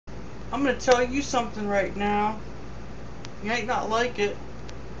I'm gonna tell you something right now. You ain't not like it,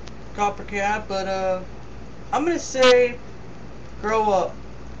 coppercat, but I'm gonna say grow up.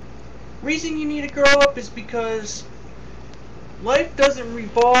 Reason you need to grow up is because life doesn't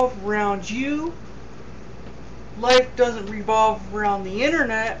revolve around you. Life doesn't revolve around the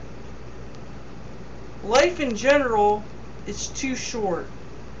internet. Life in general is too short.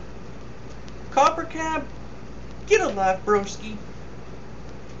 Coppercat, get a life, broski.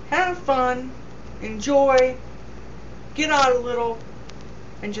 Have fun, enjoy, get out a little,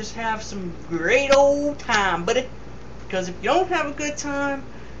 and just have some great old time, buddy. Because if you don't have a good time,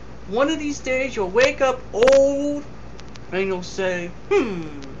 one of these days you'll wake up old and you'll say, hmm,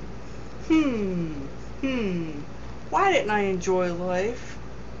 why didn't I enjoy life?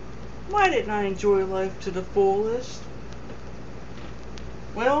 Why didn't I enjoy life to the fullest?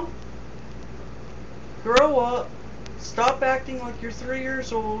 Well, grow up, stop acting like you're 3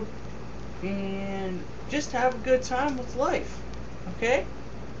 years old, and just have a good time with life. Okay?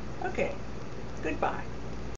 Okay. Goodbye.